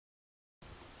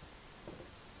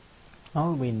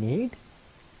Now we need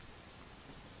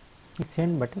the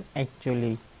send button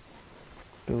actually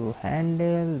to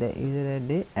handle the user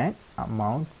ID and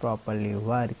amount properly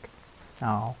work.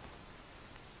 Now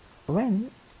when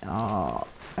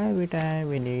every time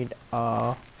we need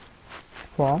a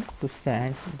form to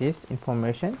send this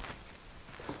information,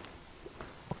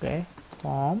 okay,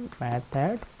 form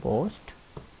method post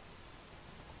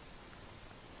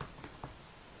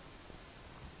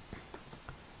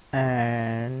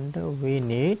and we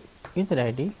need user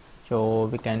ID, so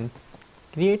we can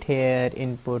create here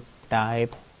input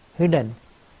type hidden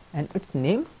and its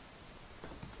name,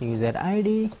 user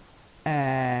ID,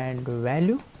 and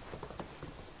value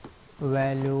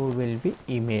will be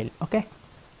email. Okay,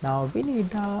 now we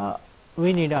need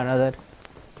another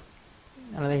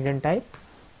hidden type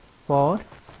for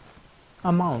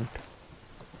amount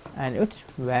and its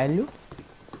value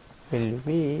will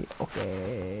be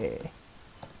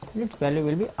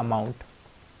amount,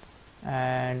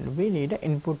 and we need an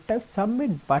input type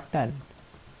submit button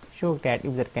so that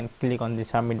user can click on the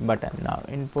submit button. Now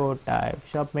input type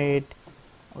submit,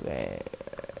 okay,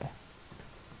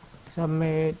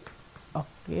 submit,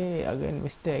 okay, again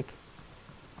mistake,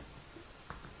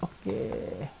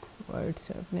 okay, what's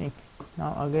happening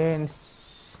now, again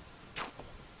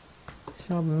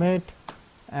submit,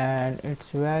 and its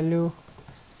value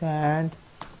send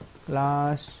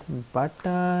class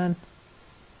button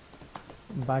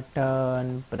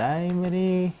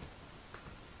primary.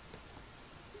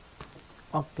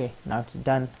 Okay, now it's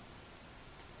done.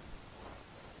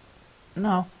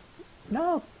 Now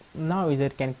user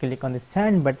can click on the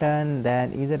send button,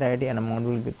 then user ID and amount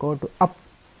will be go to up,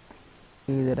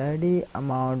 user ID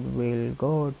amount will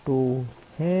go to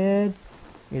here,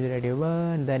 user ID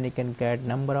 1, then you can get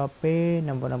number of page,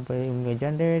 number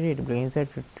generated, it will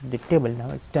insert to the table.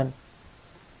 Now it's done.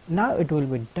 Now it will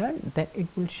be done, then it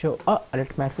will show a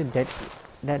alert message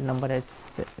that number is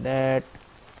that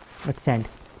it's sent.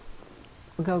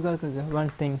 Okay, one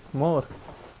thing more,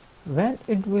 when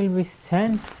it will be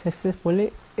sent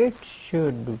successfully, it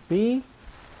should be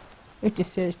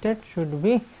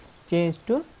changed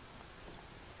to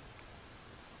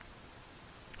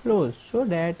close, so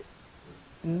that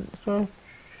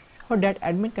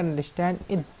admin can understand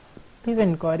if this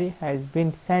inquiry has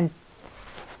been sent.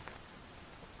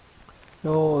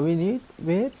 So we need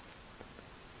where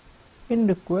in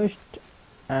request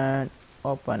and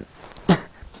open.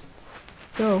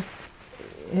 So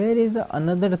here is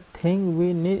another thing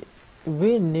we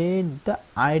need the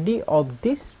ID of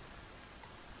this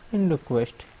in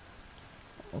request.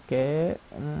 Okay,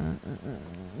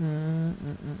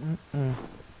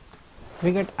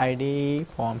 we get ID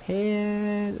from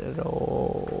here,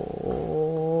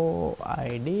 row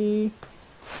ID,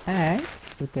 and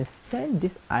we can send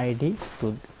this ID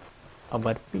to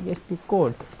our PHP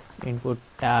code. Input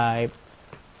type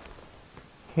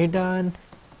hidden,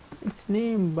 its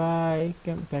name by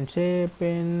can shape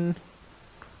in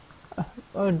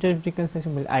or just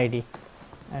reconcilable ID,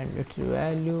 and its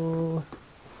value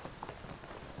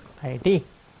ID.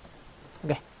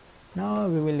 Okay, now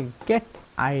we will get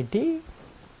ID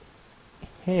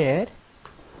here.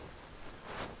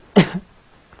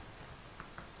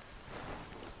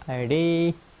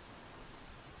 ID.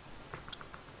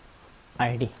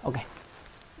 Okay,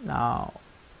 now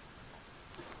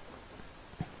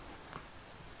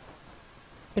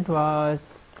it was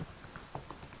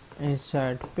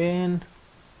insert pin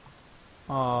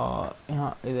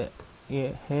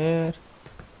here,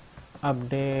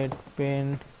 update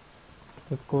pin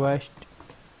request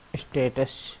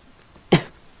status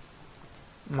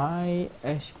my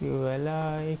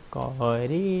SQLi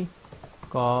query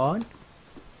code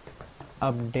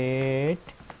update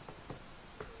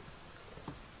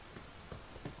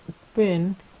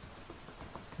pin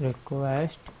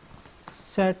request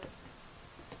set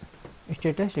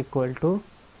status equal to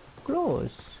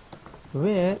close,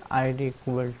 where id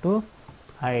equal to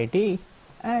id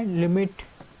and limit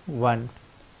 1.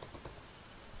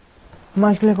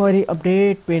 MySQL query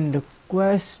update pin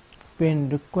request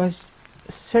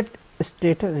set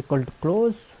status equal to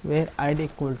close, where id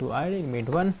equal to id limit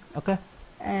 1. Okay,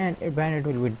 and when it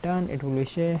will be done, it will be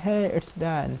say hey, it's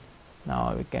done.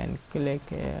 Now we can click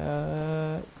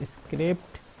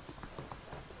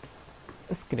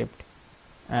script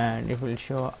and it will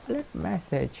show alert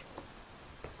message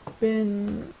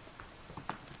pin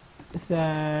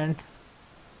sent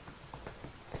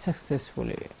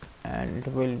successfully, and it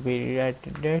will be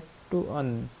redirected to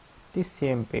on the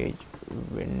same page,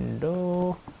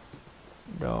 window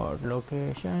dot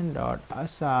location dot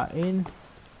assign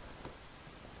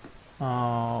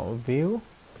view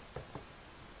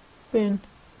pin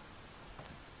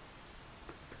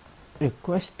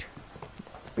request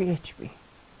PHP.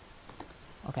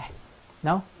 Okay,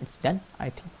 now it's done, I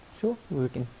think. So we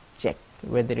can check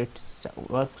whether it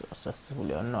works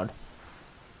successfully or not.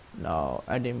 Now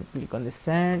I didn't click on the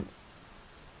send.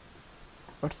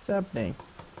 What's happening?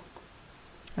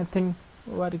 I think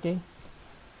working.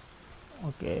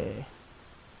 Okay.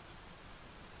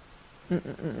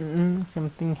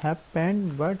 Something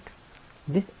happened, but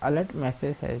this alert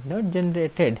message has not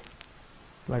generated.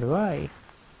 But why?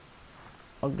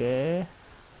 Okay,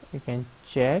 you can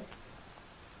check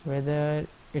whether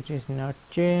it is not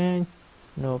changed.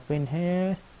 No pin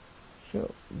here.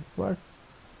 So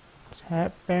what's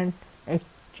happened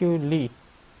actually?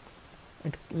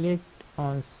 It clicked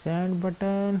on send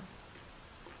button.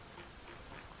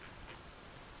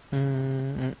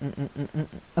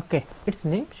 Okay, its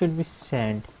name should be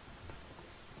send.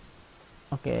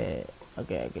 Okay,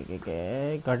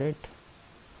 got it.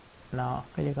 Now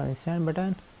click on the send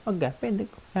button. Okay, pin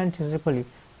send successfully.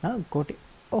 Now go to.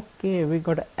 Okay, we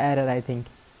got an error, I think.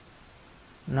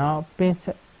 Now pin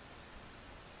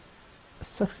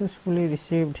successfully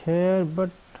received here, but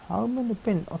how many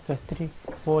pin? Okay, 3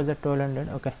 for the 1200.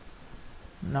 Okay,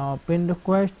 now pin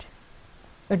request.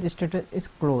 Its status is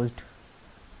closed,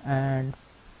 and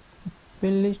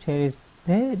pin list here is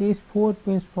there is 4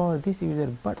 pins for this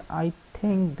user, but I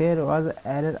think there was an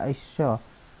error I saw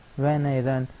when I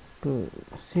run to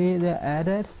see the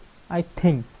error, I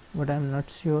think, but I'm not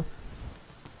sure.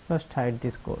 First hide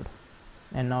this code,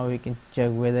 and now we can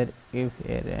check whether if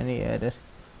any error.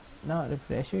 Now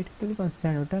refresh it, click on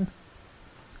send button.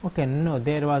 Okay, no,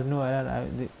 there was no error.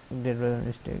 There was a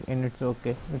mistake, and it's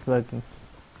okay, it's working.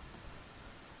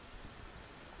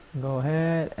 Go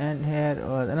here, and here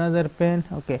was another pin.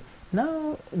 Okay,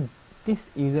 now this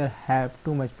user have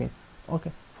too much pin.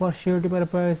 Okay, for security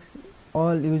purpose,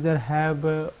 all user have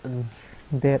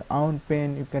their own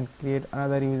pin. You can create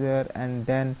another user and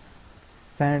then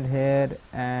send here,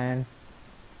 and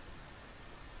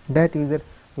that user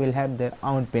will have their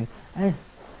own pin, and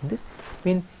this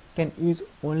pin can use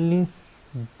only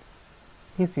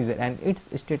this user, and its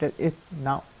status is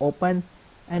now open,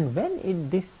 and when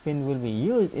this pin will be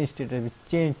used, its status will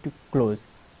change to close.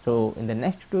 So in the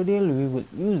next tutorial we will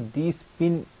use this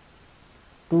pin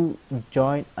to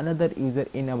join another user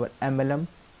in our MLM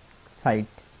site.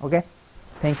 Okay,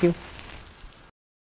 thank you.